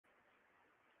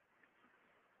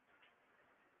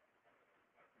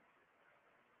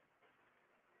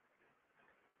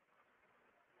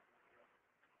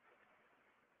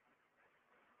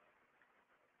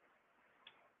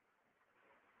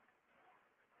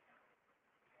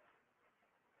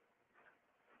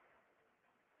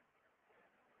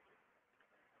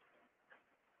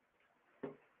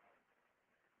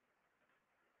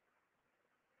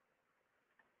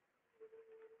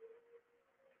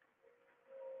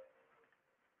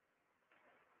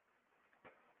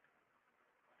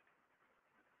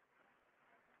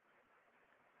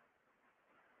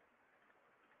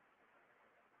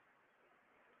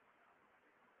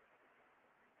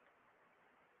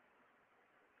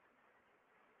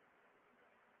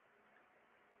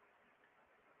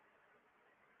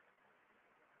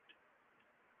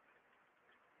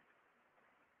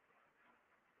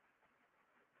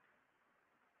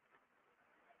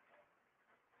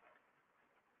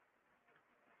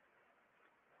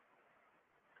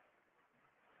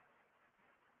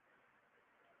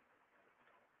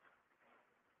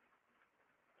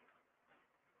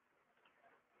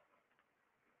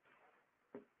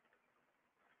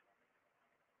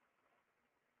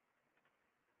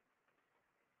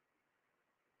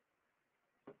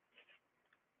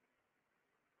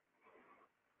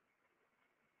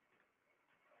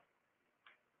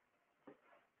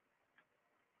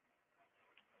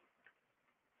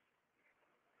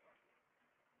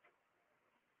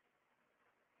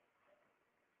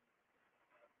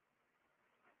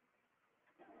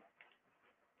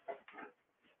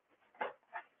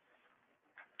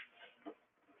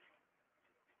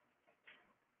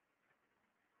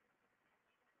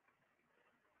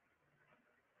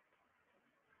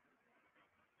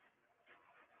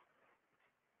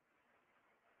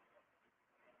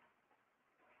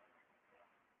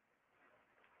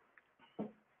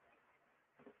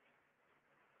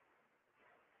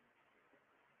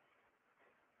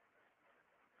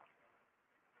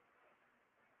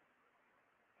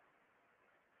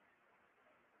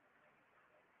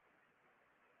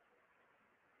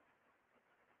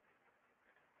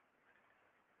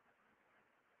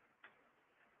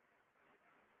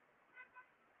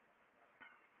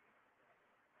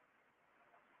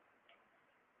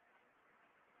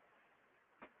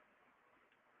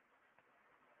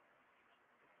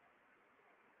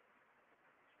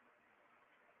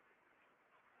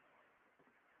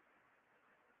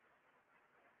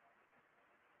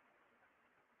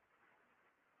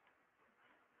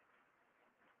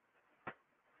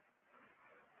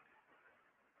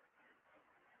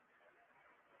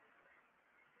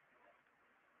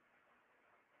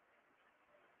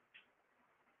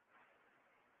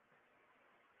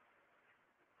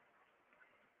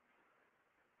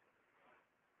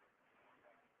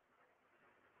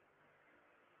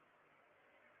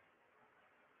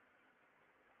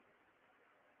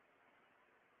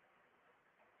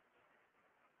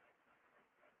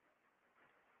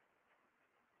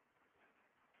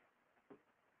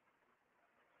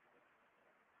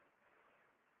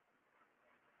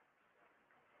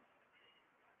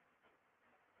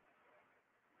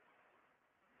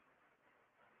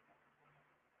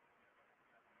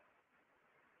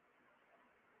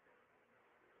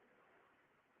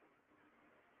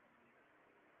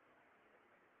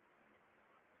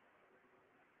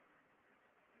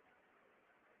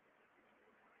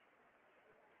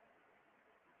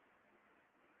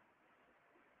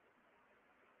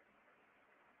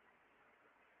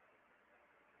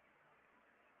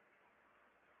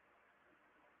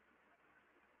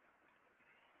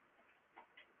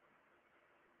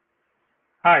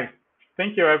Hi,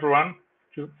 thank you everyone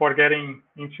for getting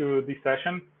into this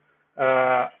session.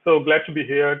 So glad to be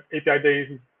here. API Days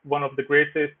is one of the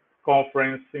greatest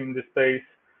conference in the space,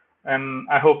 and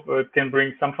I hope it can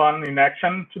bring some fun in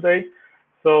action today.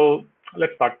 So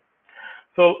let's start.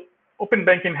 So open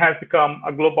banking has become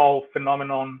a global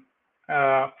phenomenon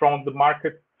from the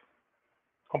market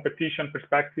competition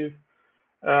perspective.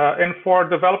 And for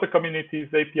developer communities,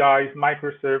 APIs,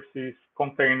 microservices,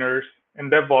 containers, and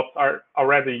DevOps are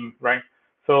already in, right?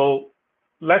 So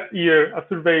last year, a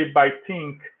survey by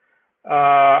Think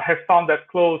has found that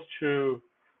close to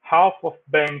half of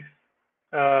banks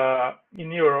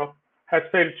in Europe has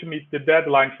failed to meet the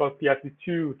deadline for PSD2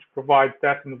 to provide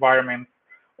test environments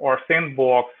or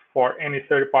sandbox for any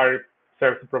third-party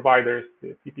service providers,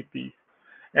 the PPPs.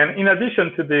 And in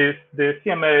addition to this, the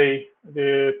CMA,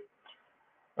 the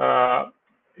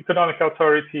Economic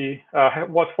Authority,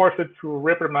 was forced to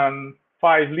reprimand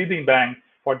 5 leading banks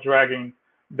for dragging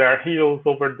their heels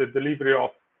over the delivery of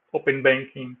open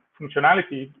banking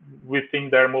functionality within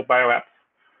their mobile apps.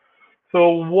 So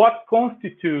what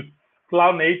constitutes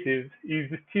cloud native is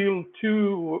still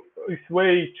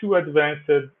way too advanced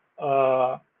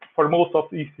for most of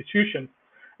the institutions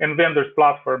and vendors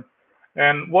platforms.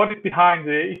 And what is behind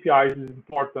the APIs is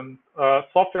important.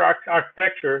 Software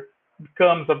architecture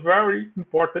becomes a very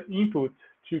important input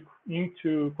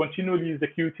into continually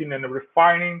executing and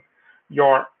refining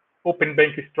your open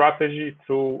banking strategy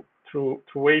through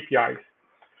APIs.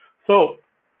 So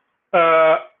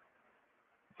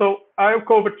I'll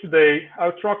cover today.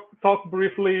 I'll talk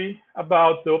briefly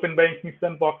about the open banking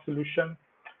sandbox solution,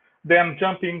 then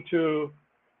jump into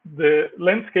the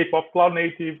landscape of cloud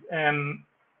native and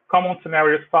common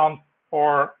scenarios found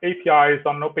for APIs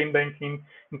on open banking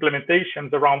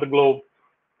implementations around the globe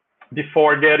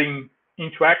before getting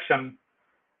into action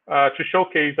to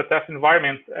showcase a test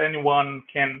environment anyone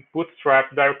can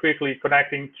bootstrap very quickly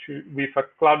connecting with a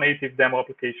cloud native demo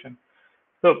application.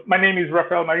 So my name is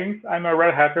Rafael Marins. I'm a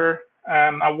Red Hatter,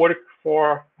 and I work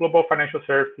for Global Financial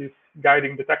Services,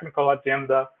 guiding the technical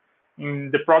agenda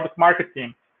in the product market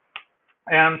team.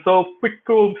 And so quick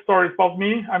cool story about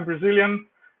me. I'm Brazilian,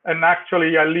 and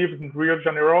actually I live in Rio de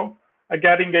Janeiro. I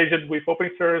got engaged with open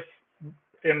source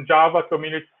in Java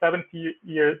community 17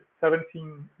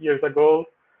 years ago,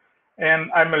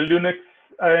 and I am a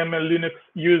Linux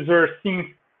user since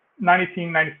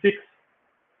 1996.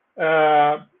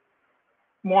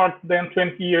 More than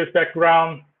 20 years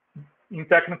background in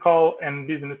technical and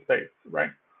business space, right?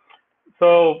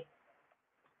 So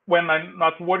when I'm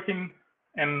not working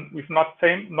and not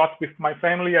with my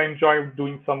family, I enjoy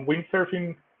doing some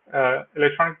windsurfing,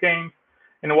 electronic games,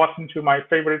 and watching to my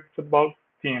favorite football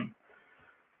team.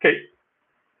 Okay,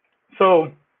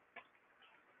 so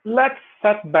let's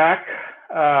set back.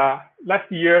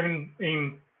 Last year,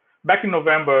 back in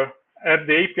November at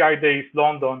the API Days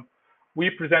London,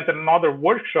 we presented another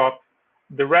workshop,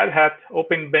 the Red Hat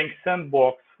Open Bank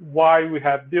Sandbox, why we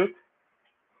have built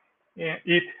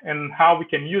it and how we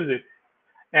can use it.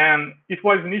 And it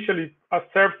was initially a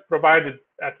service provided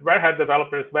at Red Hat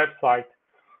developers website.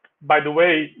 By the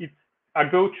way, it's a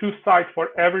go-to site for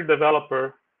every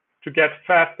developer to get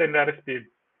fast and at speed.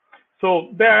 So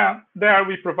there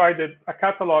we provided a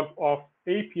catalog of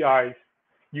APIs.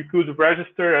 You could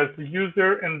register as a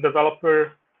user and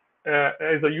developer,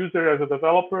 as a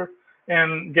developer,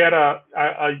 and get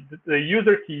the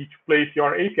user key to place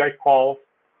your API calls.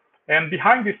 And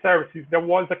behind these services, there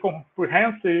was a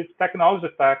comprehensive technology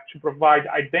stack to provide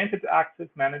identity access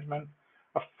management,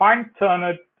 a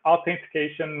fine-tuned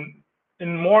authentication,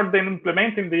 and more than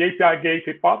implementing the API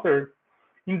gateway pattern,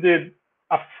 indeed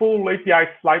a full API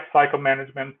lifecycle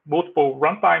management, multiple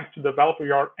runtimes to develop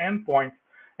your endpoints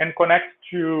and connect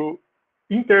to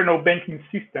internal banking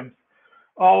systems,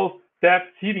 all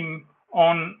that sitting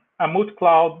on a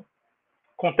multi-cloud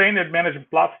container management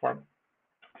platform.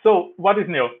 So what is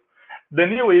new? The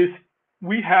new is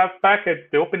we have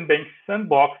packaged the Open Bank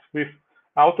Sandbox with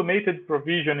automated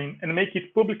provisioning and make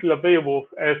it publicly available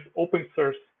as open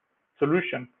source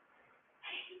solution.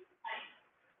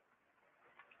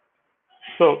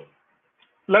 So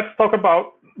let's talk a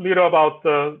little about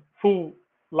the full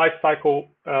lifecycle,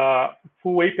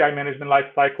 full API management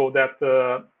lifecycle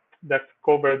that's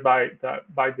covered by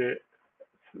the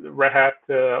Red Hat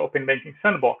Open Banking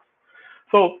Sandbox.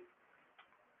 So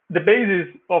the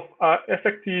basis of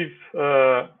effective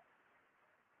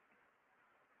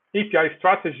API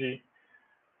strategy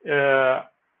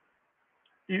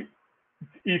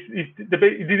this is the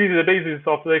basis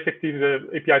of the effective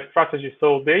API strategy.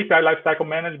 So the API lifecycle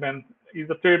management is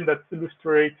a term that's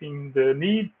illustrating the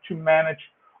need to manage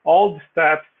all the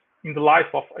steps in the life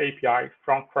of API,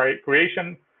 from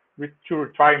creation to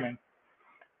retirement.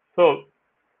 So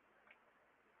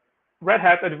Red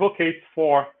Hat advocates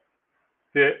for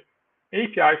the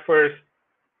API-first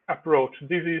approach.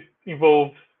 This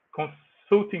involves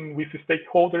consulting with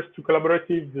stakeholders to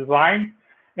collaborative design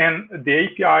and the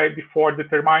API before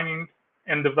determining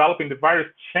and developing the various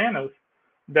channels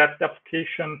that the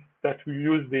application that we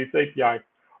use this API.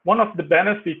 One of the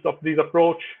benefits of this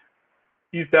approach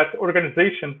is that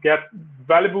organizations get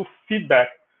valuable feedback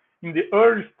in the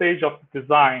early stage of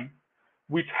design,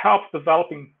 which helps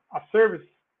developing a service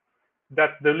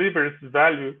that delivers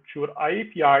value to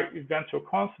API eventual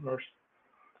consumers.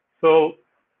 So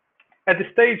at the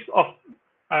stage of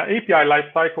API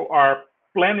lifecycle are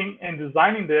planning and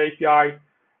designing the API,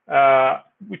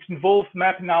 which involves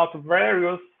mapping out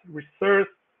various research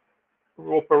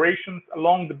operations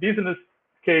along the business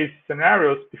case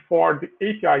scenarios before the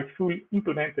API is fully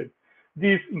implemented.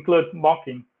 These include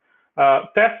mocking.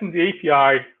 Testing the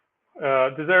API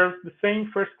deserves the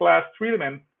same first-class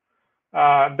treatment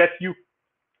that you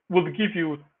would give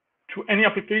you to any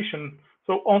application.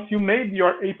 So once you made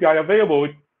your API available,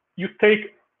 you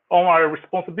take on our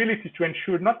responsibility to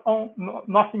ensure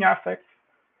nothing affects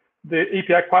the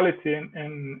API quality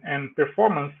and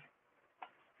performance.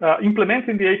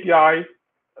 Implementing the API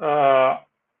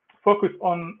focus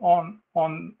on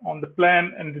the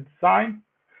plan and the design.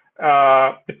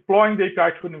 Deploying the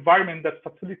API to an environment that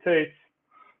facilitates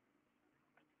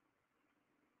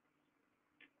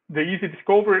the easy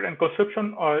discovery and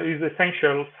consumption is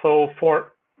essential. So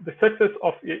for the success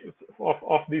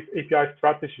of this API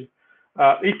strategy,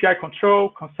 API control,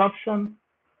 consumption,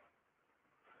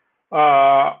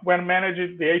 when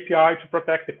managing the API to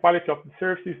protect the quality of the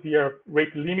services via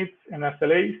rate limits and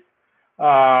SLAs.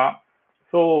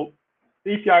 So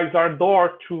APIs are a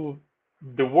door to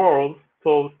the world.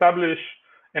 So establish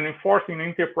and enforcing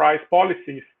enterprise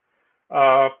policies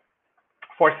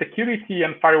for security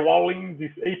and firewalling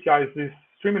these APIs is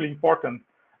extremely important.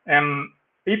 And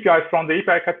APIs from the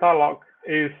API catalog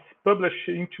is published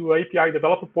into API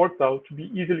developer portal to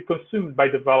be easily consumed by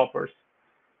developers.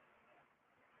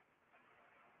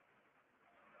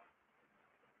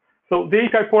 So the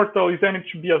API portal is aiming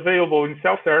to be available in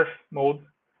self-serve mode,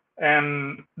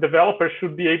 and developers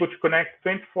should be able to connect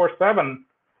 24/7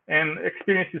 and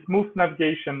experience smooth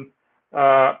navigation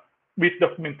with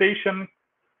documentation,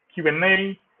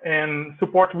 Q&A, and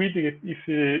support widgets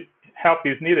if help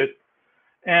is needed.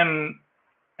 And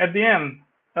at the end,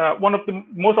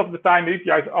 most of the time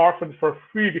APIs are offered for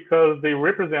free because they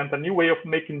represent a new way of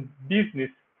making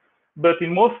business. But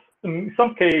in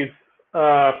some cases,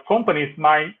 companies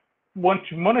might want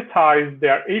to monetize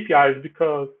their APIs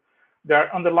because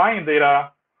their underlying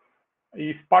data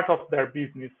is part of their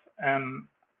business. And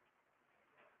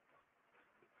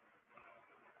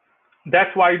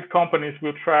that's why companies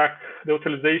will track the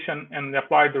utilization and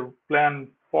apply the plan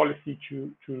policy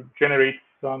to generate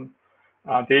some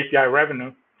the API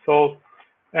revenue. So,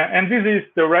 and this is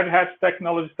the Red Hat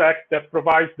technology stack that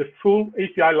provides the full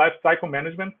API lifecycle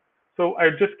management. So I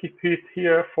just keep it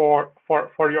here for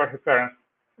your reference.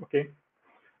 Okay,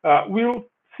 we'll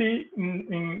see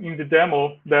in the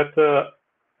demo that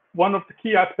one of the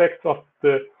key aspects of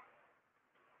the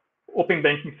Open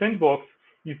Banking Sandbox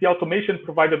is the automation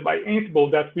provided by Ansible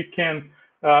that we can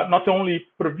not only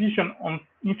provision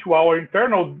into our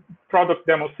internal product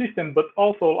demo system, but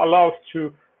also allows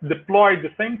to deploy the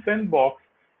same sandbox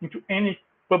into any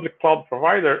public cloud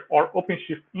provider or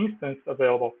OpenShift instance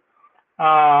available.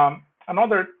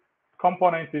 Another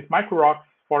component is MicroRocks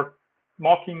for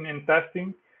mocking and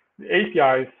testing the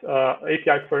APIs,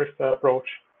 API first approach.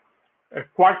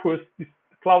 Quarkus is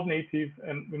cloud native,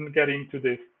 and we'll get into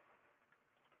this.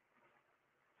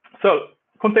 So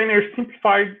containers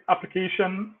simplified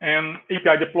application and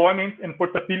API deployment and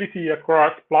portability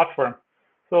across platform.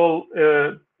 So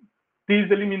this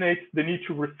eliminates the need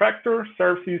to refactor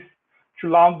services to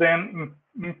launch them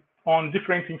on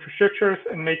different infrastructures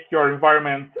and make your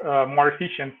environment more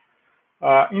efficient.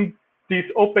 In this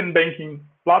open banking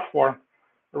platform,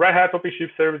 Red Hat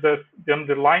OpenShift serves as the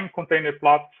underlying container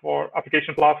platform,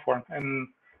 application platform,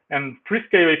 and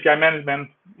free-scale API management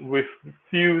with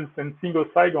Fuse and single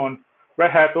sign-on,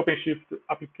 Red Hat OpenShift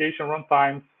application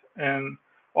runtimes, and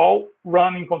all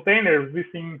run in containers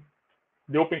within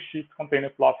the OpenShift container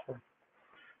platform.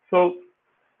 So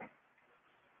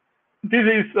this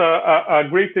is a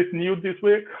greatest news this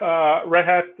week. Red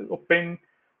Hat Open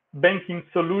Banking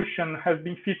solution has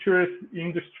been featured in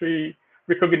industry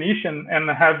recognition and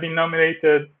have been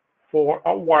nominated for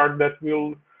award that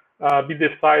will be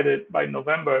decided by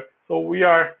November. So we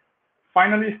are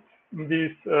finalists in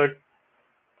this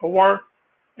award,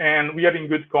 and we are in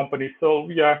good company. So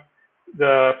we are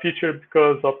the feature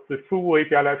because of the full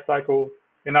API lifecycle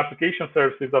and application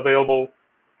services available,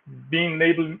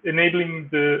 enabling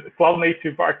the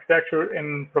cloud-native architecture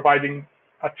and providing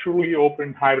a truly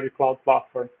open hybrid cloud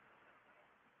platform.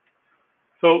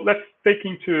 So let's take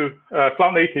into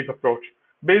cloud-native approach.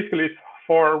 Basically,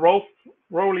 for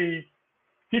roughly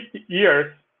 50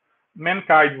 years,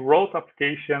 mankind wrote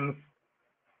applications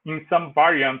in some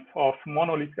variant of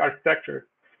monolithic architecture,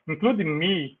 including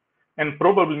me and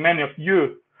probably many of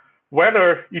you,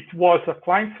 whether it was a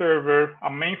client server, a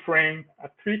mainframe, a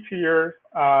 3-tier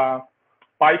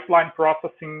pipeline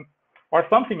processing, or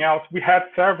something else. We had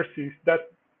services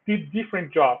that did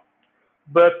different jobs,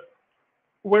 but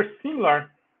were similar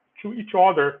to each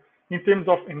other in terms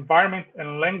of environment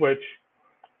and language.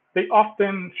 They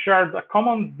often shared a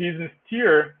common business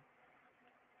tier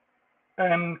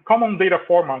and common data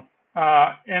format.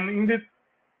 And in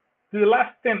the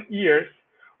last 10 years,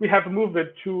 we have moved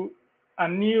to a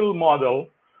new model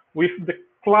with the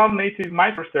cloud-native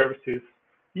microservices.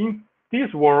 In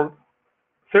this world,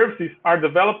 services are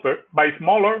developed by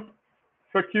smaller,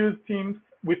 focused teams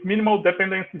with minimal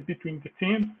dependencies between the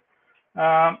teams.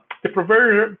 The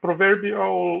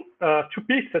proverbial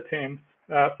two-pizza teams.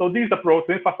 So this approach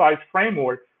emphasizes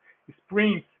frameworks,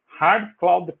 sprints, hard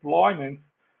cloud deployments,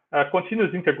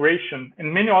 continuous integration,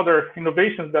 and many other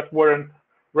innovations that weren't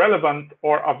relevant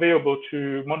or available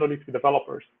to monolithic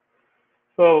developers.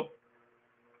 So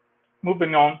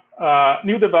moving on,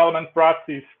 new development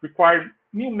practices require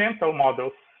new mental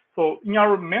models. So in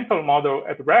our mental model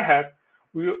at Red Hat,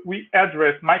 we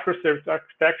address microservice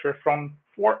architecture from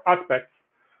 4 aspects.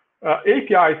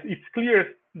 APIs, it's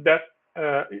clear that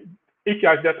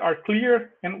APIs that are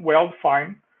clear and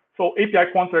well-defined. So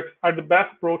API contracts are the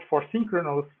best approach for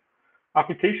synchronous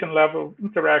application-level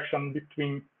interaction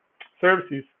between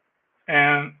services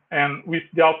and with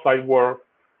the outside world.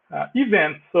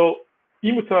 Events, so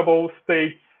immutable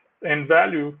states and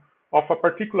value of a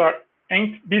particular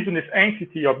business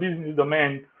entity or business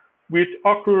domain, which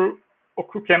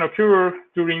can occur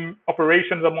during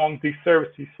operations among these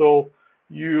services. So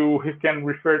you can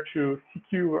refer to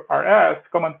CQRS,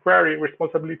 command query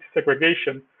responsibility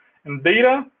segregation, and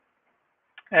data.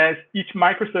 As each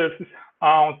microservice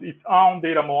owns its own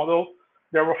data model,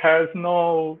 there has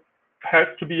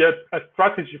to be a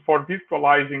strategy for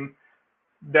visualizing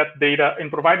that data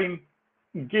and providing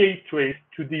gateways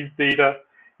to this data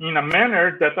in a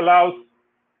manner that allows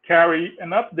carry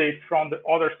and updates from the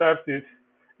other services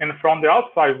and from the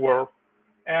outside world.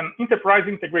 And enterprise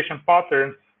integration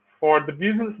patterns for the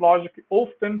business logic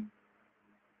often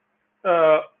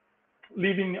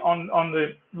living on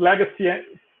the legacy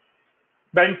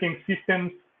banking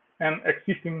systems and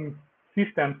existing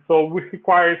systems. So we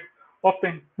require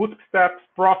often multi-step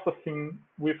processing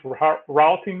with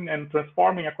routing and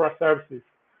transforming across services.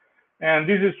 And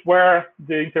this is where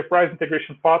the enterprise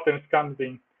integration patterns comes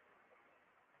in.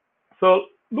 So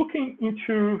looking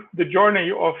into the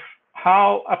journey of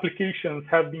how applications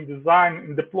have been designed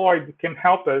and deployed can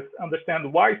help us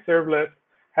understand why serverless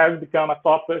has become a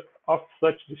topic of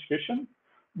such discussion.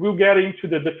 We'll get into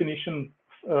the definition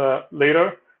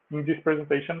later in this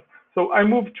presentation. So I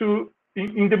move to,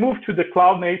 in the move to the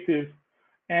cloud native,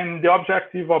 and the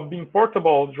objective of being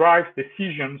portable drives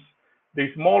decisions.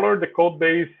 The smaller the code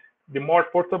base, the more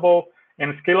portable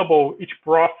and scalable each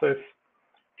process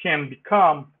can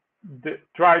become.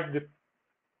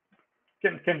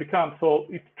 Can become. So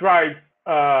it drives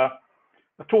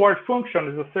toward function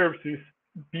as a services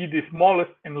be the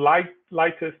smallest and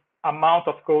lightest amount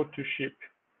of code to ship.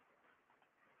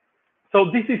 So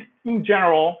this is, in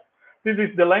general, this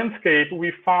is the landscape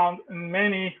we found in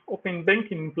many open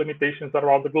banking implementations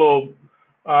around the globe,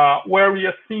 where we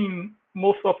are seeing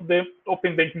most of the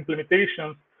open banking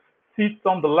implementations sits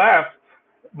on the left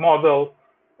model,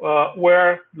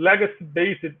 where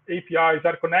legacy-based APIs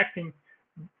are connecting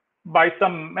by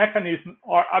some mechanism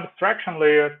or abstraction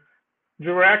layer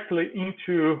directly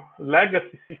into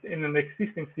legacy in an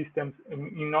existing systems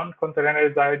in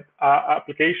non-containerized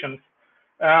applications.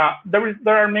 There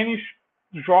are many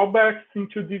drawbacks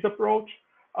into this approach.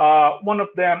 One of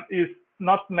them is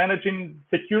not managing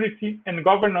security and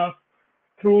governance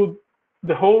through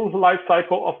the whole life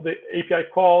cycle of the API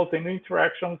calls and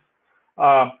interactions.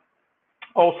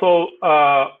 Also,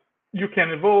 you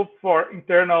can evolve for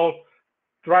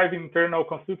driving internal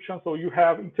consumption. So you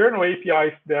have internal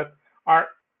APIs that are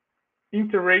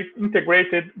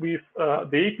integrated with the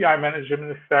API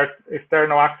management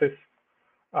external access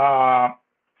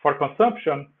for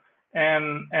consumption.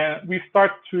 And we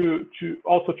start to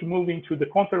also move into the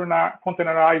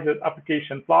containerized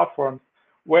application platforms,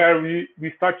 where we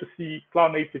start to see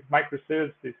cloud-native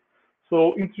microservices.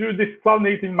 So into this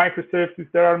cloud-native microservices,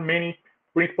 there are many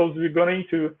principles we're going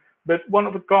into, but one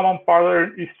of the common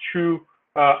patterns is to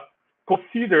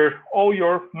consider all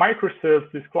your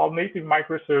microservices, cloud-native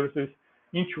microservices,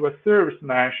 into a service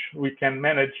mesh we can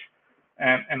manage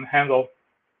and handle.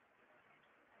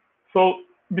 So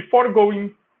before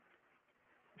going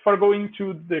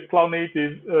to the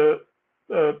cloud-native,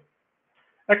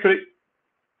 actually,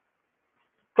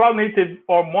 cloud-native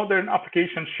or modern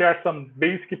applications share some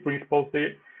basic principles.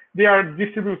 They are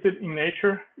distributed in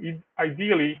nature,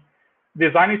 ideally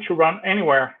designed to run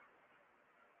anywhere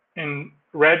and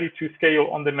ready to scale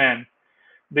on demand.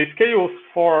 The scales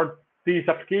for these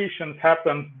applications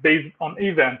happen based on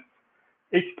events,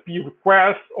 HTTP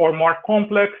requests, or more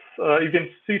complex event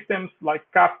systems like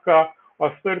Kafka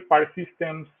or third-party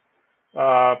systems.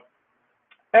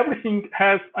 Everything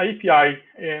has API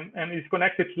and is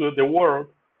connected to the world.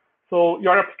 So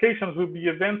your applications will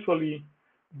eventually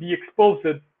be exposed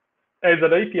as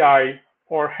an API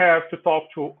or have to talk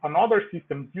to another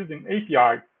system using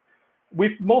API.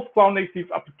 With most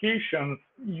cloud-native applications,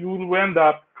 you will end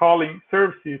up calling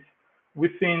services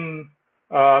within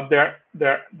their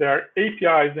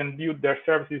APIs and build their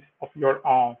services of your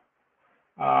own.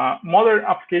 Modern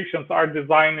applications are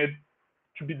designed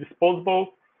to be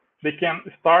disposable. They can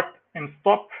start and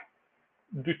stop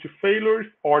due to failures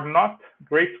or not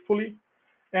gracefully,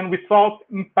 and without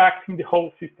impacting the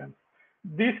whole system.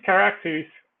 These characteristics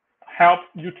help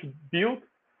you to build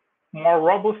more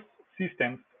robust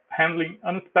systems, handling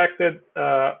unexpected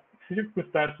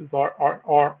circumstances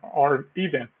or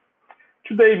events.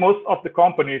 Today, most of the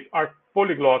companies are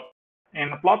polyglot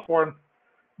and a platform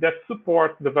that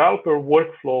supports developer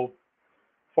workflow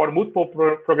for multiple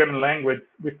programming languages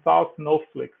without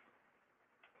snowflakes.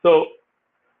 So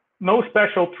no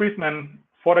special treatment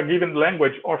for a given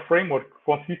language or framework.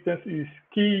 Consistency is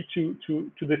key to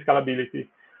the scalability.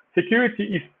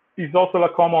 Security is also a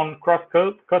common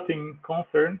cross-cutting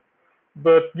concern,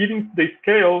 but given the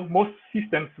scale, most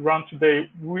systems run today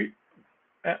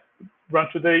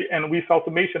and with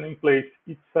automation in place,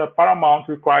 it's a paramount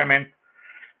requirement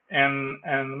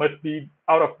and must be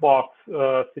out-of-box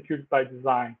secured by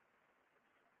design.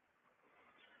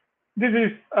 This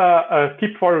is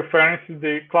keep for reference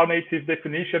the cloud-native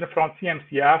definition from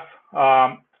CMCF.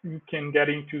 You can get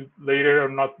into later.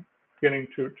 I'm not getting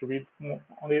to read more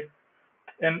on it.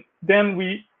 And then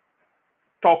we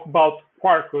talk about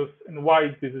quarkus and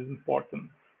why this is important.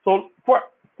 So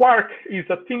quark is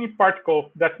a teeny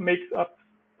particle that makes up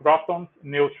protons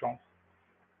and neutrons.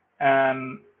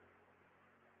 And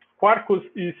quarkus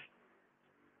is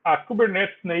a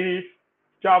Kubernetes native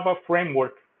Java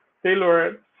framework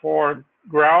tailored for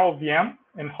Graal VM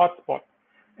and Hotspot,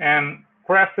 and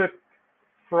crafted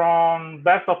from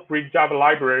best-of-breed Java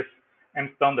libraries and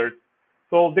standards.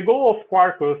 So the goal of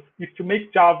Quarkus is to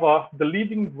make Java the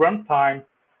leading runtime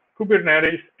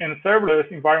Kubernetes and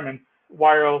serverless environments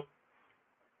while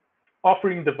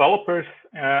offering developers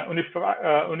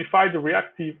unified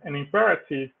reactive and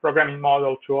imperative programming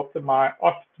model to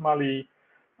optimally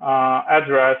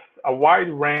address a wide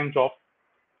range of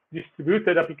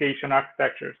distributed application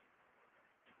architectures.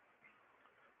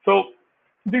 So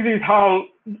this is how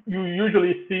you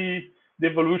usually see the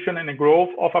evolution and the growth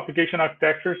of application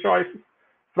architecture choices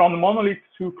from monolith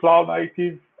to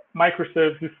cloud-native,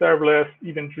 microservices, serverless,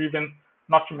 event-driven,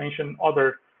 not to mention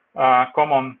other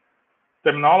common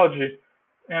terminology.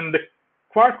 And the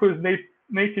Quarkus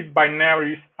native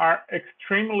binaries are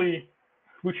extremely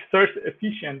search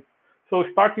efficient, so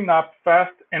starting up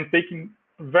fast and taking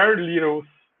very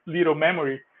little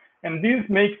memory, and this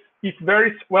makes it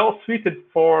very well suited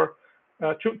for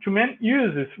to many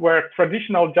uses where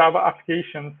traditional Java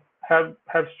applications have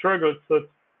struggled,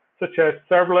 such as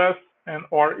serverless and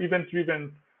or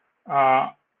event-driven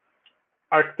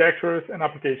architectures and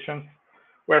applications,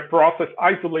 where process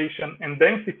isolation and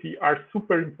density are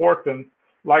super important,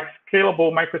 like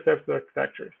scalable microservice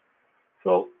architectures.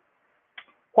 So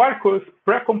Quarkus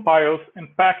precompiles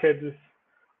and packages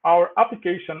our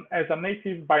application as a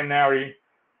native binary.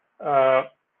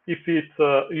 If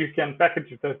it's you can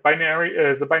package it as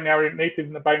a binary, native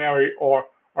in the binary, or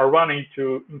run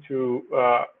into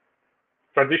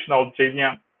traditional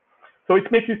JVM. So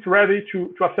it makes it ready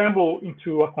to assemble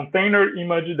into a container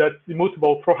image that's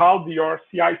immutable throughout your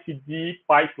CI/CD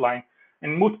pipeline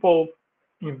in multiple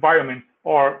environments,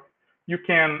 or you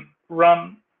can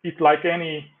run it like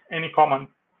any command.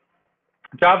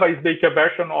 Java is the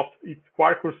version of its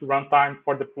Quarkus runtime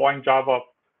for deploying Java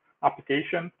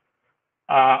application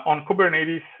on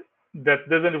Kubernetes that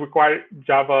doesn't require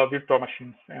Java virtual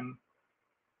machines. And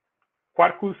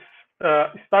Quarkus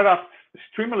startup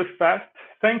extremely fast,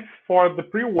 thanks for the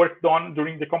pre-work done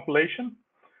during the compilation.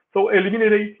 So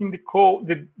eliminating the code,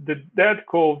 the dead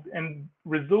code, and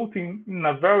resulting in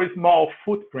a very small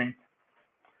footprint.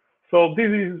 So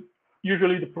this is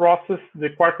usually the process. The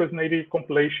Quarkus native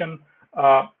compilation.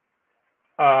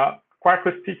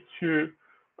 Quarkus sticks to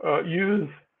use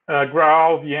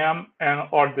Graal VM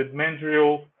or the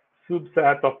Mandrill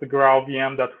subset of the Graal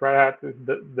VM that Red Hat is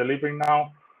delivering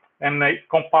now, and they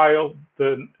compile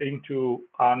into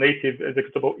native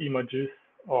executable images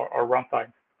or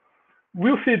runtime.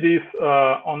 We'll see this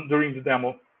during the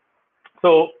demo.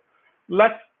 So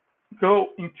let's go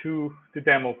into the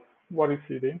demo. What is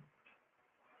it in?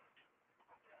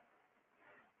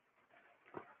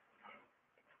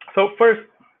 So first,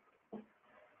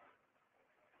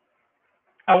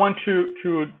 I want to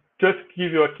just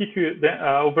give you a quick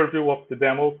overview of the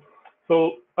demo.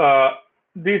 So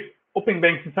this Open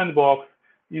Banking Sandbox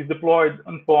is deployed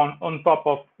on top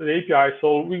of the API.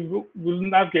 So we will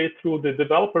navigate through the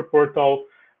developer portal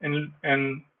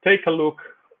and take a look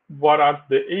what are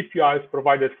the APIs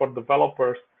provided for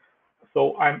developers.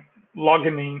 So I'm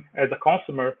logging in as a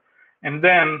consumer, and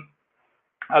then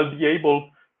I'll be able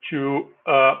to,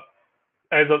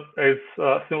 as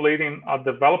simulating a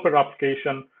developer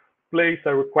application, place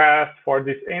a request for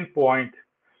this endpoint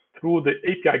through the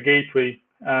API gateway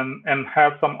and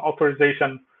have some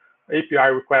authorization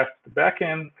API request to the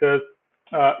backend, because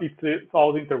it's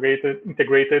all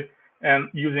integrated and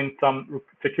using some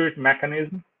security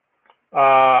mechanism.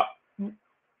 For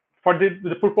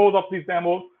the purpose of this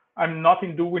demo, I'm not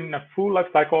doing a full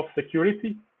lifecycle of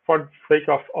security for the sake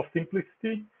of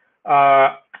simplicity.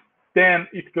 Then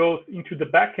it goes into the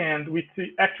backend, which is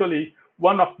actually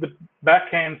one of the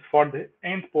backends for the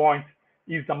endpoint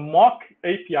is a mocked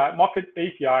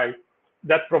API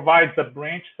that provides a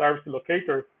branch service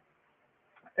locator.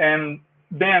 And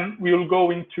then we'll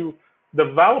go into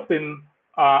developing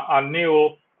a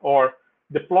new or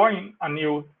deploying a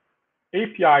new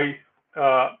API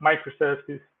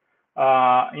microservices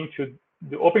into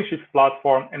the OpenShift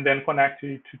platform, and then connect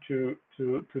it to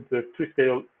the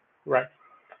Twistale, right?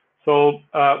 So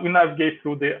we navigate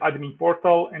through the admin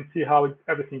portal and see how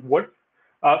everything works.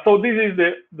 So this is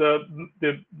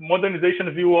the modernization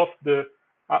view of the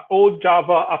old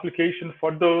Java application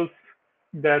for those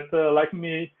that, like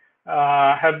me,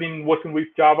 have been working with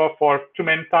Java for too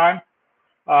many times,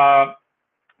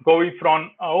 going from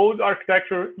an old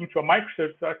architecture into a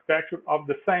microservice architecture of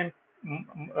the same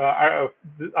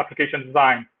application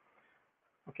design.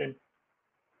 Okay.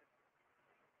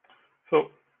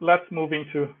 So let's move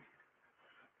into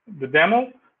the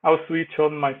demo. I'll switch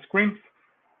on my screen.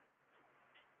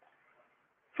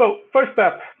 So first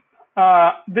step,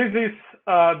 this is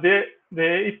the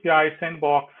API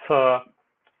sandbox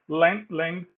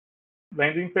landing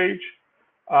page.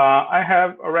 I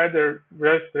have already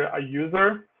registered a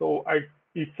user, so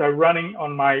it's running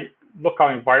on my local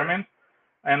environment,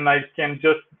 and I can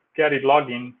just get it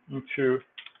logged in into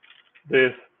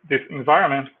this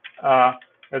environment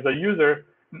as a user.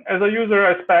 As a user,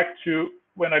 I expect to,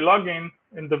 when I log in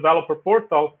developer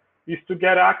portal, is to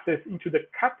get access into the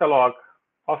catalog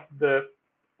of the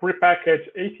prepackaged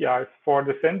APIs for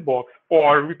the sandbox,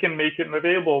 or we can make it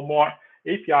available more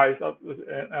APIs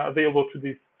available to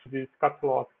this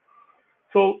catalog.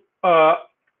 So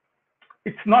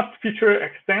it's not feature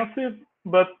extensive,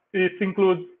 but it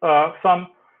includes some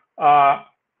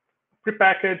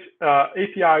prepackaged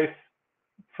APIs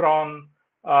from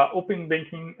Open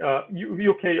Banking,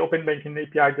 UK Open Banking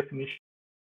API definition.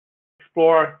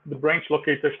 Explore the branch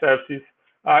locator services.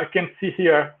 I can see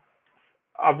here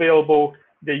available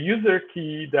the user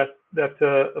key that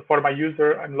for my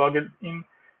user I'm logged in,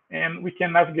 and we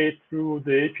can navigate through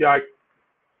the API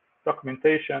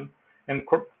documentation, and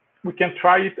we can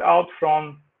try it out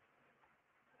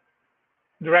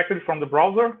directly from the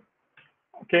browser.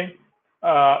 Okay,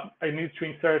 I need to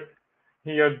insert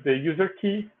here the user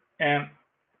key and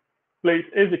place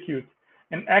execute,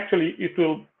 and actually it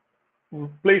will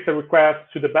place a request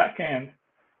to the backend,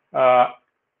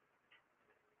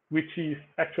 which is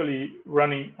actually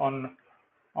running on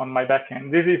my backend.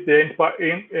 This is the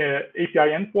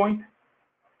API endpoint,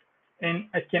 and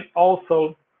I can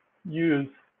also use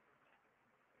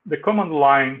the command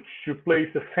line to place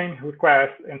the same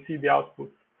request and see the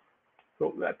output.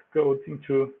 So let's go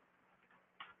into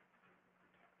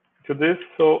this.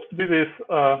 So this is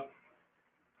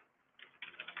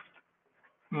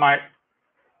my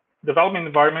development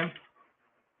environment.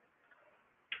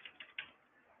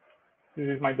 This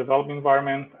is my development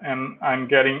environment, and I'm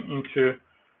getting into,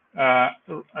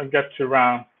 I get to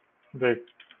run the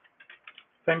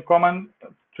same command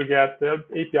to get the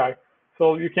API.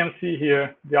 So you can see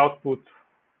here the output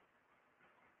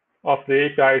of the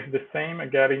API is the same. I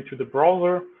get into the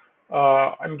browser.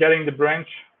 I'm getting the branch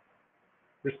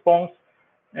response,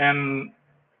 and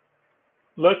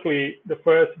luckily the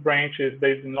first branch is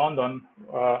based in London.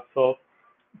 So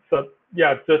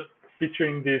yeah, just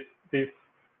featuring this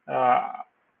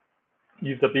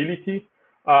usability.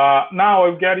 Now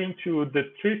I'll get into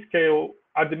the 3Scale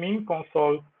admin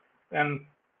console and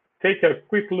take a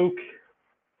quick look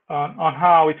on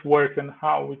how it works and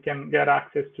how we can get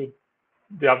access to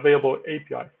the available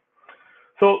APIs.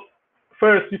 So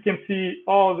first, you can see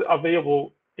all the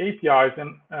available APIs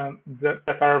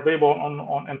that are available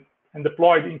on and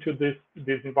deployed into this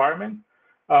environment.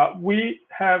 We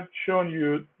have shown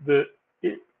you the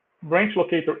branch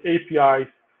locator APIs,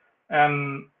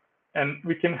 and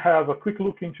we can have a quick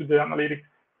look into the analytics.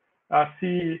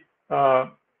 See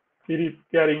it is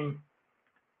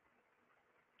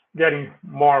getting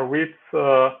more rich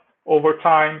over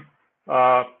time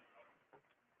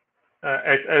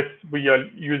as we are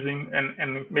using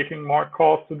and making more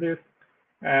calls to this.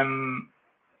 And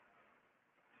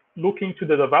looking to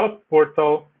the developer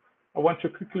portal, I want to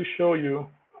quickly show you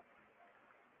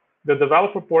the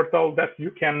developer portal that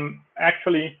you can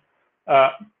actually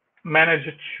manage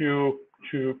to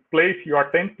place your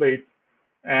templates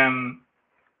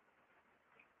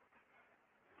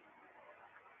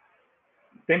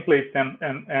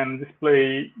and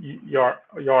display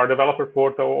your developer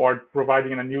portal, or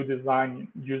providing a new design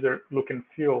user look and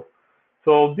feel.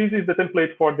 So this is the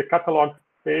template for the catalog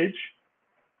page.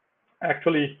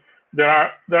 Actually, there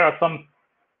are some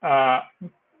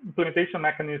implementation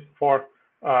mechanisms for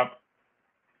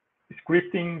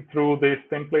scripting through these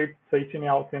templates,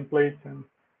 HTML templates and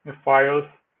files.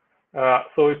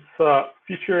 So it's a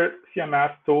feature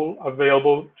CMS tool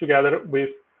available together with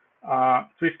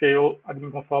 3Scale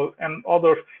admin console, and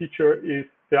other feature is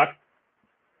the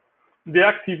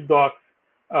active docs,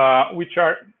 which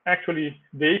are actually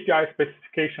the API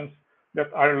specifications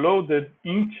that are loaded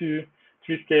into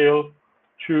 3Scale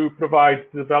to provide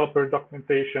developer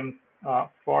documentation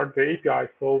for the API.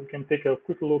 So we can take a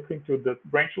quick look into the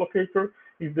branch locator.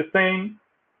 It's the same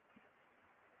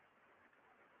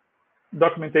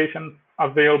documentation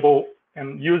available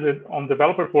and used on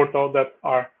developer portal that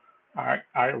I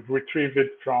retrieved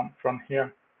it from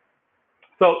here.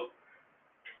 So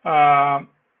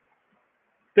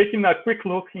taking a quick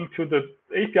look into the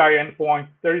API endpoint,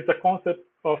 there is a concept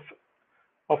of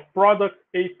product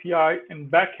API and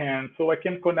backend. So I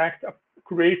can connect,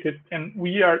 create it, and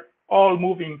we are all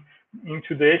moving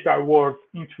into the API world,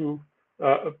 into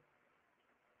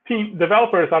team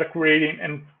developers are creating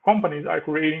and companies are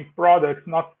creating products,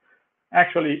 not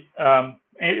actually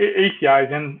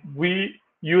APIs. And we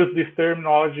use this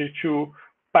terminology to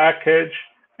package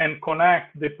and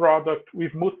connect the product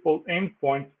with multiple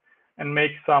endpoints and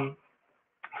make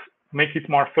it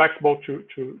more flexible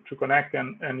to connect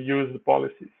and use the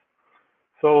policies.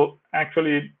 So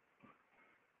actually,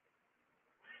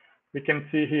 we can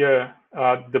see here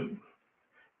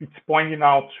it's pointing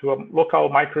out to a local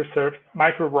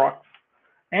micro-rocks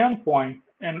endpoint.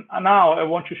 And now I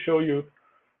want to show you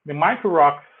the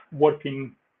micro-rocks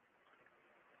working.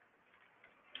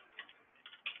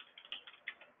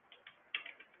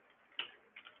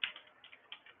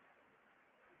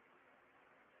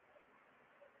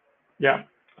 Yeah,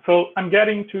 so I'm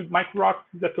getting to micro-rocks,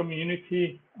 the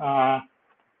community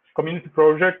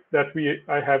project that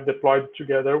I have deployed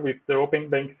together with the Open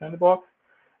Bank Sandbox.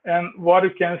 And what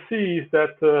you can see is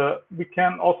that we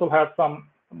can also have some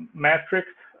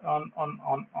metrics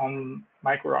on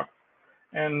micro-rocks.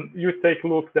 And you take a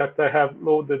look that I have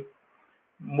loaded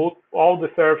all the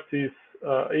services,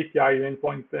 API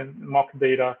endpoints and mock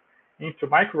data into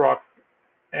micro-rocks.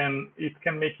 And it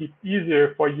can make it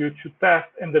easier for you to test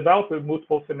and develop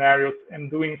multiple scenarios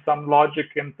and doing some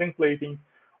logic and templating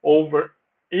over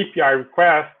API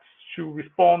requests to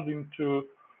respond into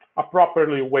a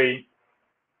properly way.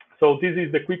 So this is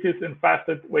the quickest and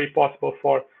fastest way possible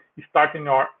for starting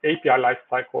our API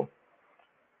lifecycle.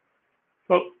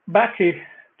 So back to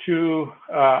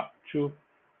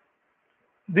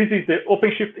this is the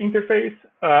OpenShift interface.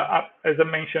 As I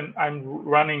mentioned, I'm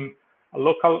running a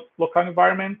local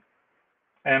environment,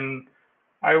 and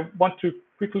I want to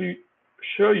quickly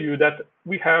show you that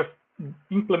we have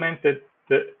implemented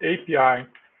the API,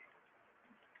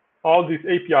 all these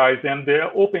APIs and the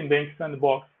Open Bank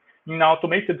Sandbox in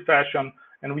automated fashion,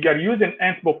 and we are using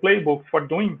Ansible playbooks for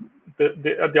doing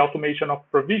the automation of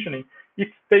provisioning.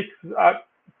 It takes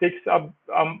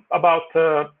about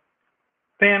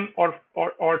 10 or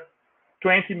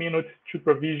 20 minutes to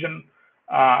provision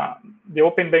the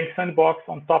OpenBank sandbox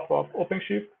on top of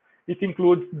OpenShift. It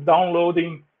includes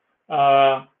downloading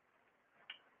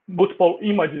multiple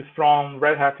images from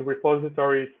Red Hat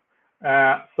repositories.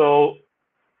 So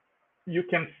you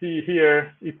can see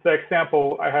here, it's an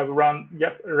example I have run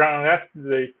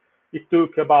yesterday. It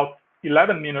took about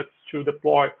 11 minutes to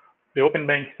deploy the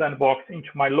OpenBank sandbox into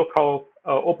my local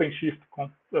OpenShift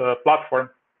platform.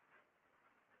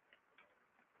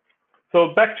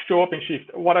 So back to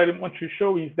OpenShift, what I want to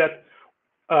show is that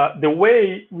the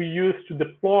way we use to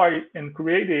deploy and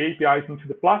create the APIs into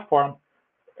the platform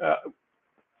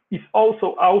is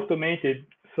also automated.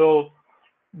 So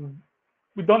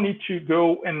we don't need to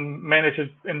go and manage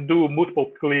it and do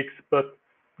multiple clicks, but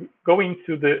going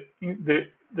to the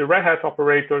Red Hat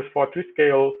operators for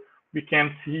Triscale, we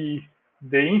can see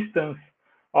the instance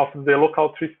of the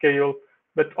local Triscale,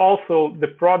 but also the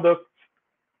product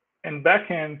and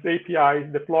backend APIs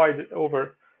deployed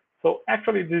over. So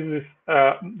actually, this is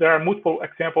there are multiple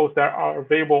examples that are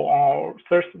available on our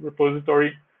source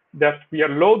repository that we are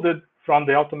loaded from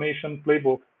the automation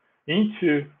playbook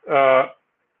into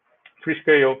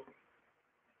Triscale.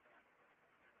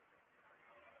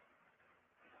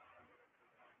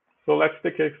 So let's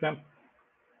take an example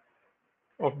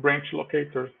of branch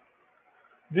locators.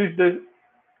 This is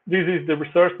the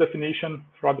resource definition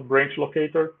for the branch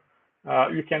locator.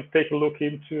 You can take a look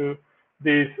into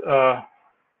this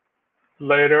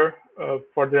later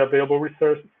for the available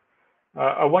resources.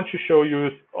 I want to show you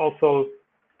also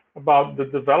about the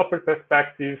developer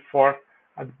perspective for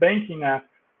a banking app.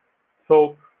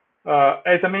 So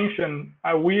as I mentioned,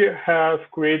 we have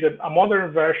created a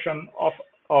modern version of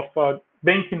a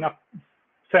banking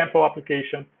sample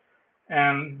application,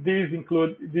 and this is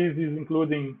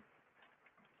including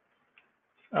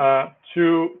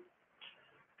two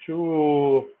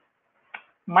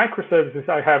microservices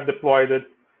I have deployed.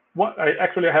 I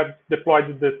have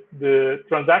deployed the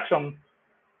transaction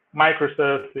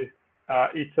microservice.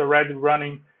 It's already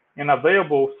running and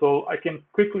available, so I can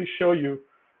quickly show you.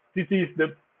 This is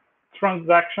the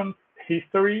transaction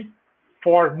history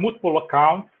for multiple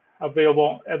accounts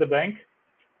available at the bank.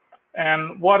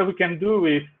 And what we can do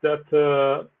is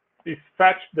that is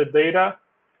fetch the data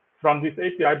from this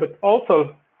API, but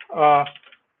also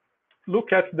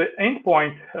look at the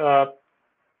endpoint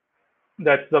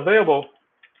that's available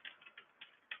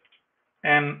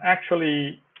and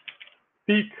actually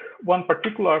pick one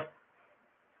particular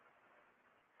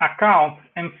account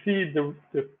and see the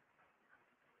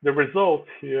results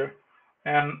here.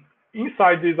 And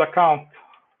inside this account,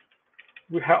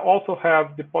 we also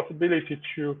have the possibility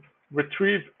to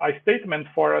retrieve a statement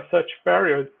for a such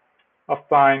period of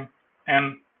time,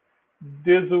 and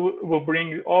this will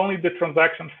bring only the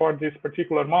transactions for this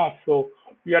particular month. So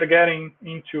we are getting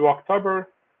into October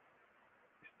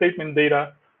statement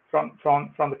data from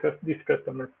this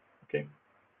customer. Okay.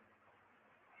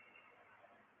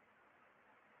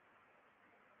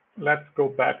 Let's go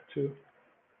back to.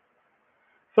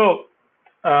 So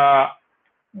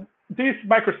this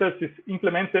microservice is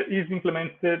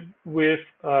implemented with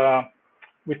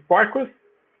Quarkus.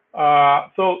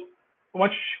 So I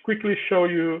want to quickly show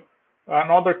you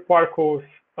another Quarkus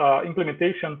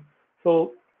implementation.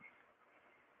 So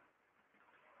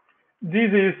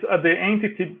this is the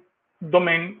entity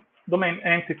domain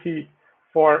entity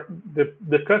for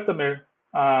the customer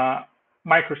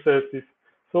microservices.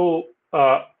 So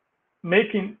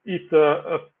making it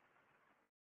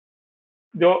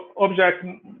the object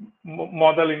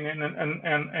modeling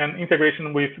and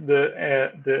integration with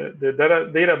the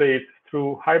database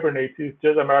through Hibernate is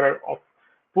just a matter of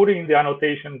putting the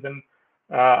annotations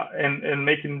and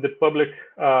making the public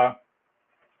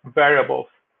variables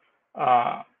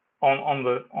on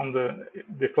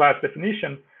the class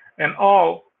definition, and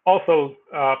also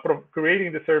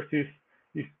creating the services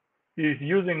is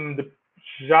using the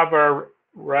Java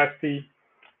REST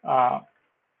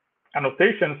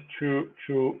annotations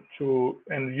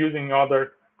and using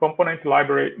other component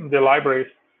libraries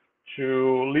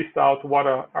to list out what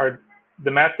are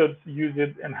the methods used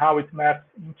and how it maps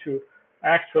into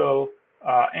actual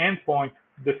endpoint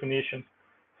definitions.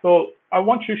 So I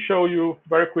want to show you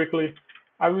very quickly.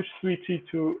 I will switch it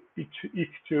to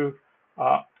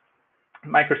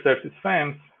microservice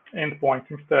fans endpoint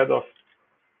instead of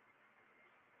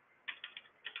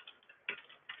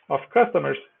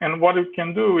customers. And what we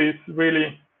can do is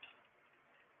really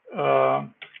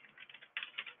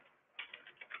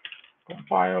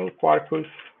compile Quarkus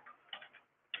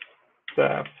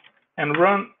dev and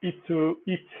run it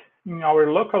in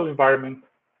our local environment.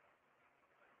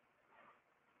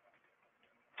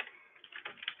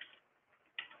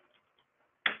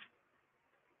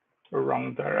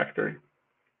 wrong directory.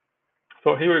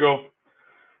 So here we go.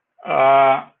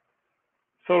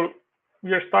 So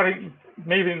we are starting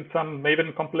some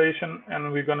Maven compilation,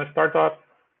 and we're going to start up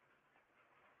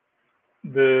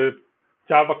the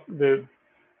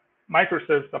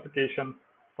microservice application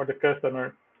for the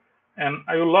customer, and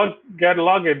I will get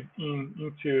logged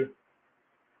into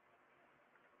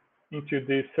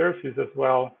these services as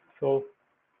well. So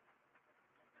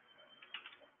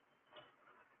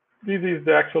this is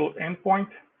the actual endpoint.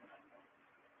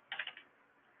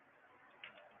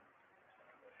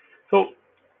 So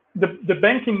the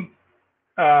banking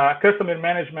customer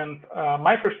management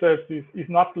microservices is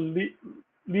not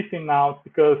listing out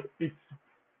because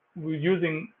we're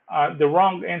using the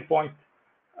wrong endpoint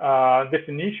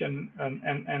definition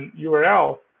and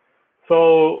URL.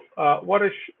 So what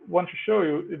I want to show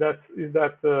you is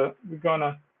that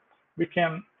we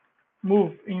can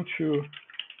move into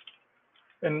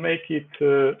and make it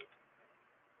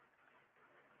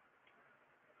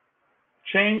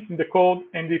change in the code,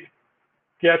 and it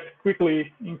gets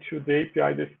quickly into the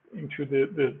API, into the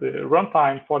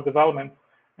runtime for development.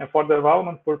 And for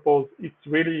development purpose, it's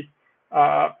really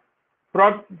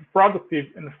productive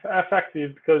and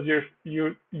effective because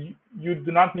you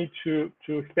do not need to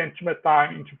spend too much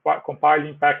time into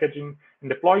compiling, packaging, and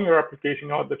deploying your application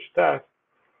in order to test.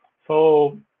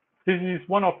 So this is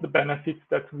one of the benefits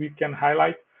that we can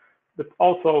highlight. But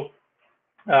also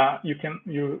we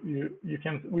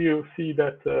will see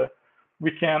that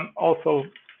we can also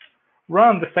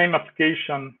run the same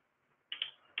application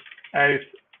as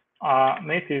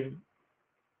native.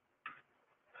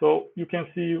 So you can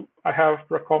see I have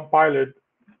recompiled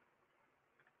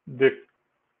the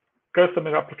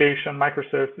customer application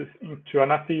microservices into a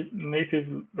native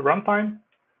runtime.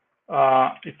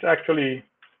 It's actually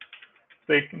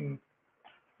taking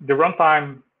the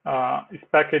runtime is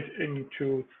packaged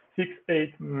into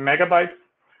 68 megabytes,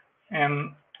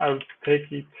 and I'll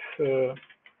take it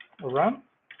run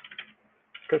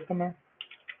customer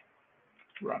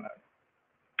run it.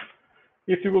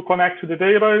 If you will connect to the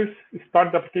database,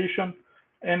 start the application,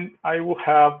 and I will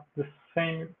have the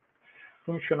same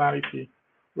functionality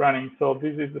running. So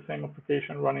this is the same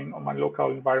application running on my local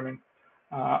environment.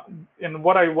 And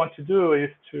what I want to do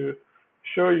is to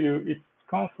show you it's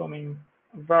consuming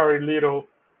very little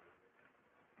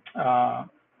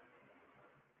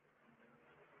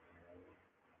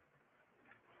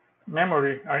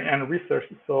memory and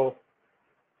resources. So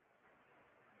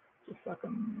just a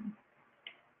second.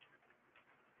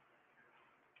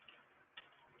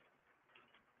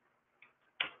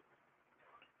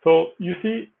 So you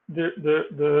see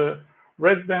the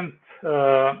resident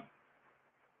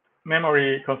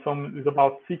memory consumed is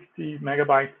about 60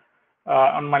 megabytes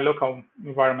on my local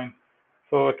environment.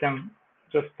 So I can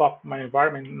just stop my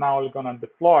environment. Now I'm gonna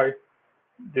deploy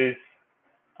this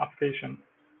application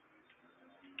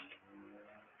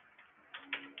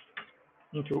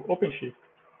into OpenShift.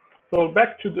 So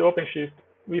back to the OpenShift,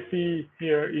 we see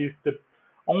here is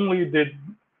only the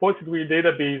PostgreSQL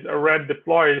database already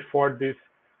deployed for this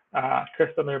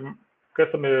customer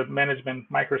management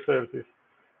microservices.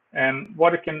 And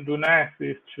what I can do next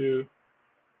is to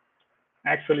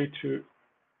actually to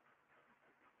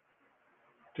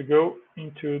go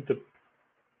into the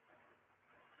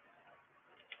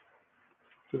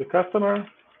customer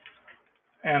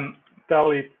and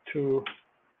tell it to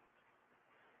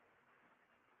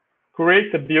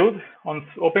create a build on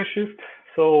OpenShift.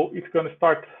 So it's going to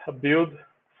start a build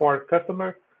for a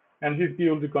customer, and this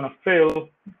build is going to fail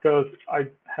because I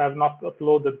have not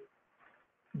uploaded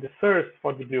the source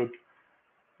for the build,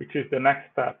 which is the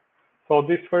next step. So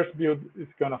this first build is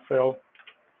going to fail.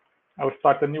 I will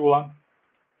start a new one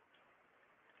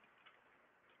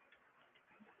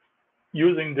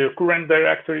using the current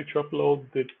directory to upload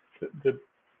the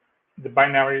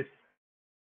binaries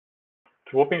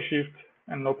to OpenShift,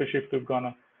 and OpenShift is going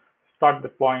to start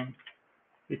deploying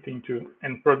it into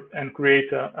and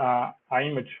create a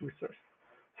image resource.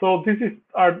 So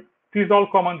these all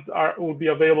commands will be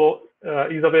available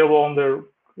on the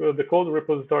code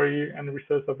repository and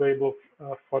resource available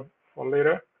for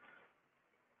later.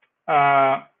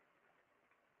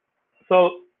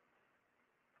 So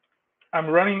I'm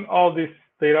running all this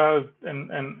data,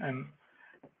 and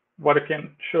what I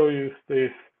can show you is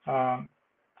this.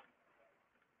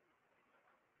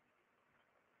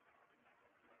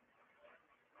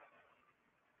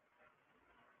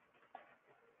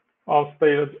 All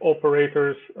stated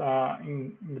operators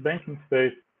in the banking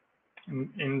space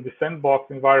in the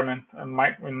sandbox environment and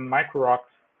in MicroRocks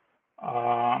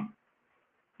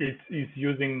is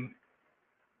using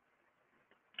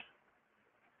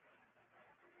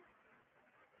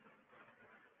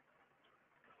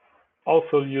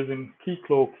also using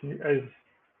Keycloak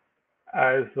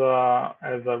as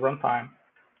a runtime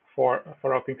for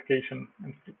authentication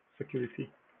and security.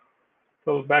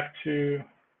 So back to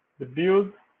the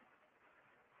build,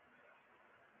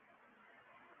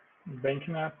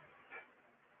 banking app.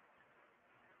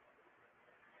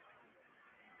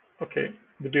 Okay,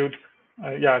 the build,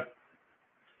 yeah,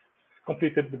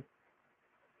 completed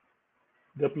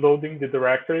the uploading the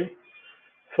directory.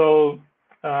 So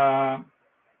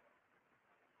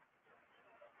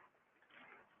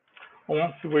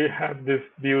once we have this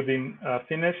building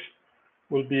finished,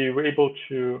 we'll be able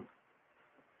to,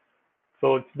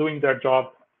 so it's doing their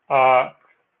job,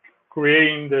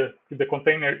 creating the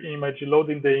container image,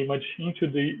 loading the image into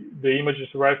the images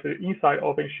directory inside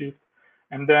OpenShift,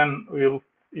 and then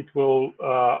it will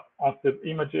once the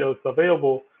image is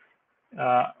available,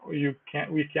 we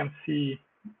can see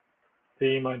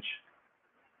the image.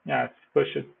 Yeah, it's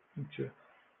pushed into,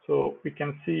 so we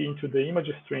can see into the image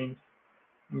streams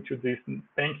into this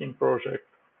banking project.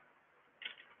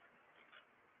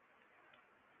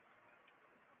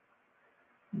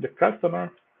 The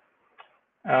customer,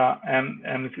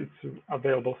 and it's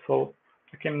available. So what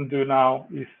we can do now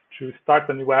is to start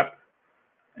a new app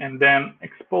and then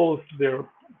expose the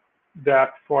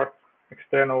app for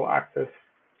external access,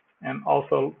 and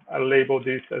also label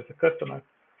this as a customer.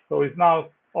 So it's now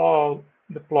all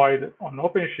deployed on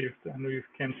OpenShift, and we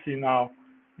can see now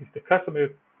is the customer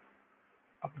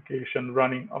application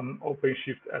running on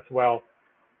OpenShift as well.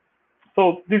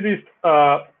 So this is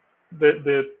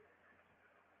the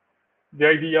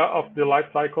idea of the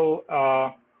lifecycle.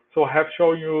 So I have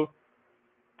shown you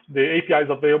the APIs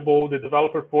available, the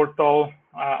developer portal,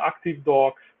 active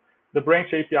docs, the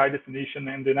branch API definition,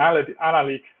 and the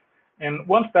analytics. And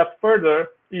one step further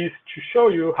is to show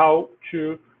you how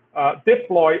to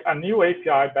deploy a new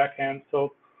API backend.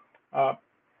 So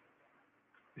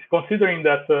considering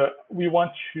that we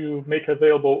want to make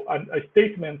available a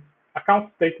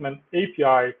account statement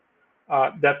API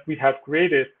that we have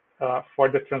created for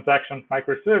the transaction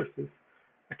microservices,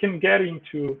 I can get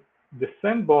into the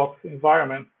sandbox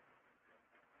environment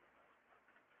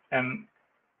and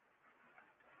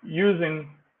using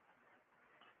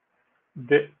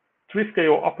the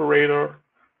 3-scale operator,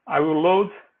 I will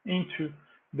load into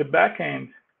the backend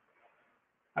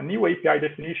a new API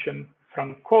definition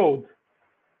from code,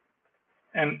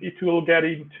 and it will get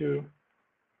into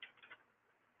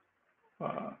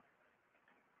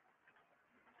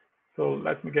so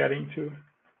let me get into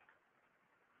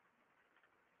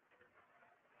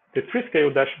the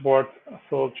 3-scale dashboard,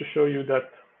 so to show you that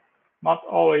not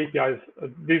all APIs,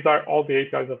 these are all the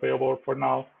APIs available for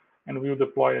now, and we'll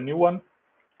deploy a new one.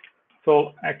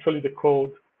 So actually the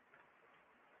code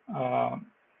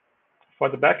for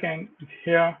the backend is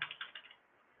here.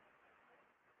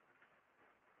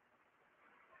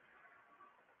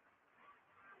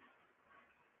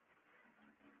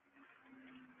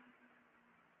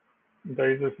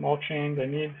 There is a small change I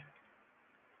need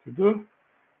to do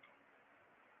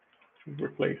to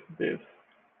replace this.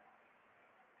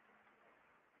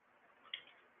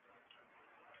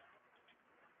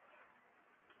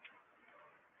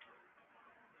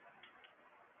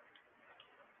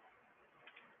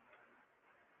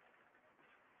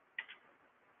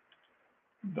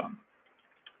 Done.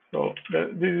 So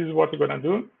this is what we're going to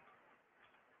do.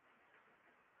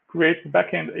 Create the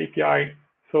backend API.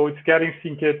 So it's getting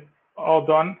synced, all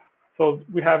done. So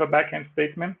we have a backend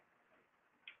statement.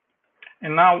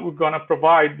 And now we're going to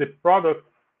provide the product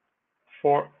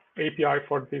for API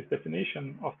for this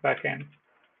definition of backend.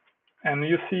 And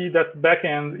you see that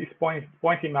backend is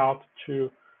pointing out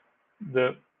to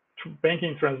the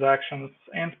banking transactions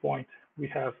endpoint we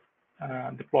have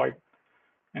deployed.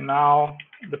 And now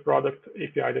the product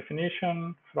API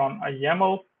definition from a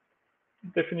YAML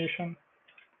definition,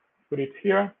 put it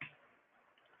here.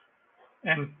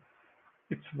 And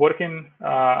it's working.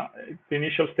 The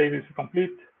initial state is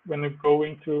complete. When we go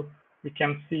into, we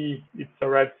can see it's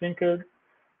already synced.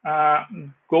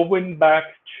 Going back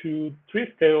to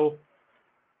 3-scale,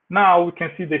 now we can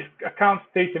see this account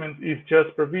statement is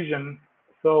just provision.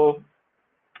 So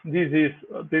this is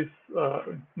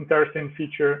interesting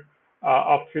feature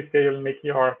of 3-scale, making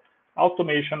your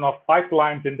automation of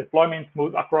pipelines and deployments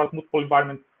move across multiple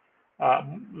environments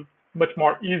much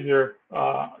more easier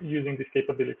using this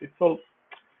capability. So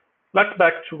let's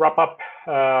back to wrap up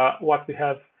what we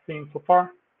have seen so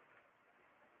far.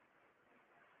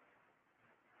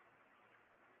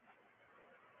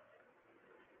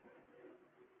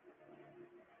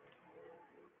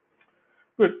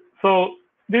 Good. So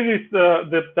this is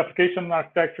the application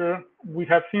architecture we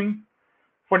have seen.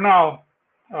 For now,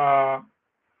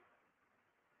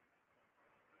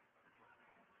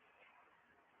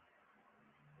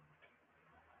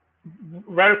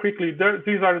 very quickly,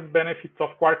 these are the benefits of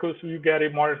Quarkus. You get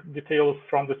more details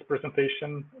from this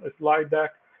presentation slide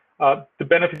deck. The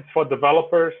benefits for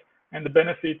developers and the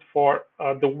benefit for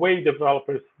the way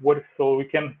developers work. So we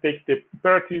can take the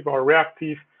imperative or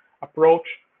reactive approach.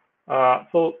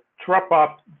 So to wrap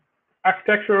up,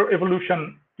 architecture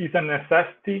evolution is a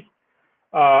necessity.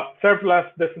 Serverless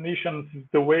definitions is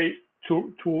the way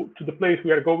to the place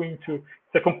we are going to.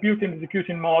 It's a compute and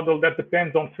executing model that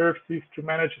depends on services to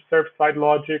manage server-side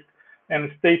logic and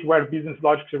state where business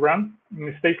logic is run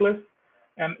in stateless,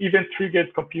 and even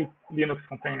triggered compute Linux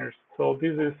containers. So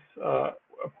this is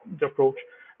the approach.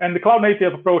 And the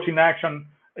cloud-native approach in action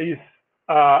is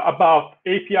about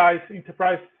APIs,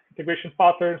 enterprise integration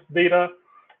patterns, data,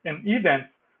 and events.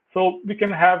 So we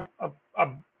can have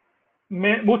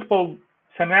multiple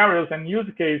scenarios and use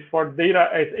case for data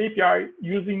as API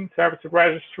using service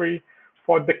registry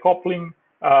for decoupling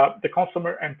the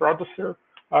consumer and producer,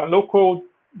 low-code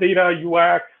data,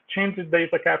 UX, changes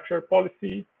data capture,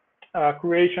 policy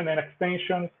creation and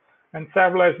extensions, and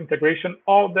serverless integration,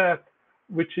 all that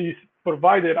which is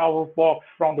provided out of box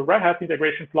from the Red Hat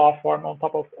integration platform on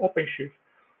top of OpenShift.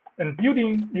 And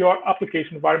building your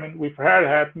application environment with Red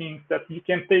Hat means that you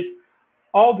can take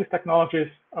all these technologies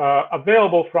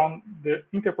available from the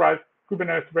enterprise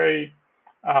Kubernetes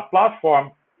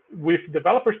platform with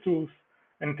developers tools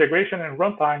and integration and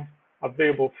runtime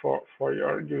available for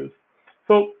your use.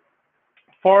 So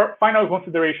for final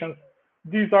considerations,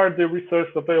 these are the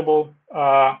resources available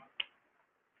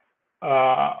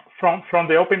from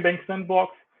the OpenBank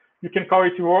Sandbox. You can call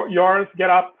it yours, get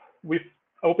up with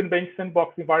OpenBank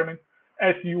Sandbox environment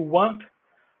as you want.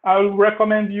 I will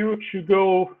recommend you to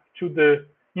go to the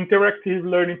interactive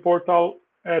learning portal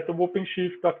at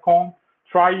openshift.com.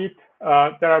 Try it.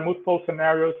 There are multiple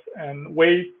scenarios and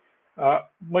ways,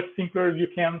 much simpler. You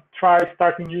can try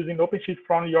starting using OpenShift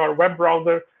from your web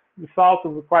browser without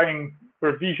requiring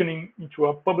provisioning into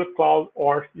a public cloud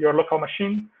or your local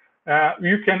machine.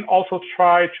 You can also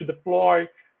try to deploy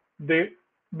the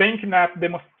banking app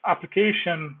demo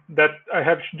application that I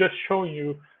have just shown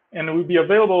you, and it will be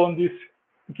available on this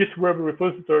GitHub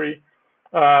repository.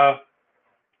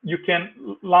 You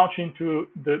can launch into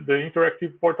the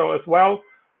interactive portal as well.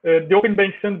 The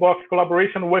OpenBank Sandbox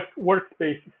collaboration with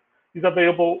workspaces is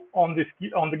available on the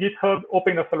GitHub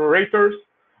Open Accelerators.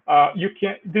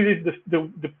 This is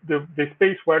the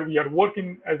space where we are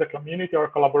working as a community or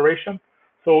collaboration.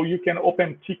 So you can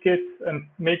open tickets and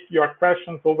make your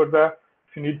questions over there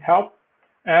if you need help,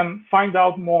 and find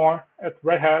out more at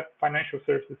Red Hat Financial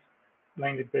Services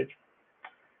landing page.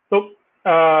 So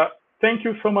thank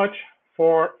you so much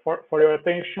for your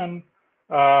attention.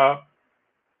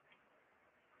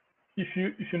 If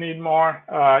you need more,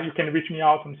 you can reach me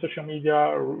out on social media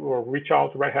or reach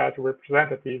out to Red Hat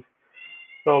representatives.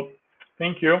 So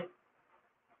thank you.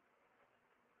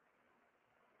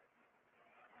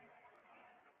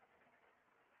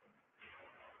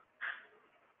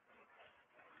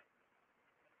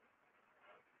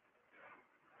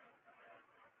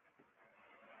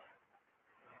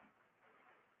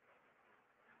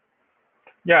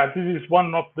 Yeah, this is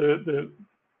one of the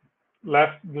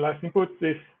last inputs.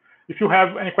 If you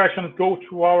have any questions, go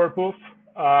to our booth.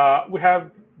 We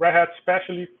have Red Hat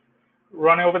specialists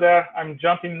running over there. I'm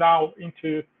jumping now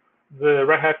into the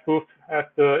Red Hat booth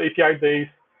at the Apidays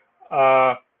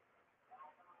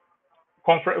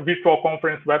virtual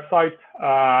conference website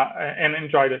and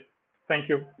enjoyed it. Thank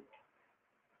you.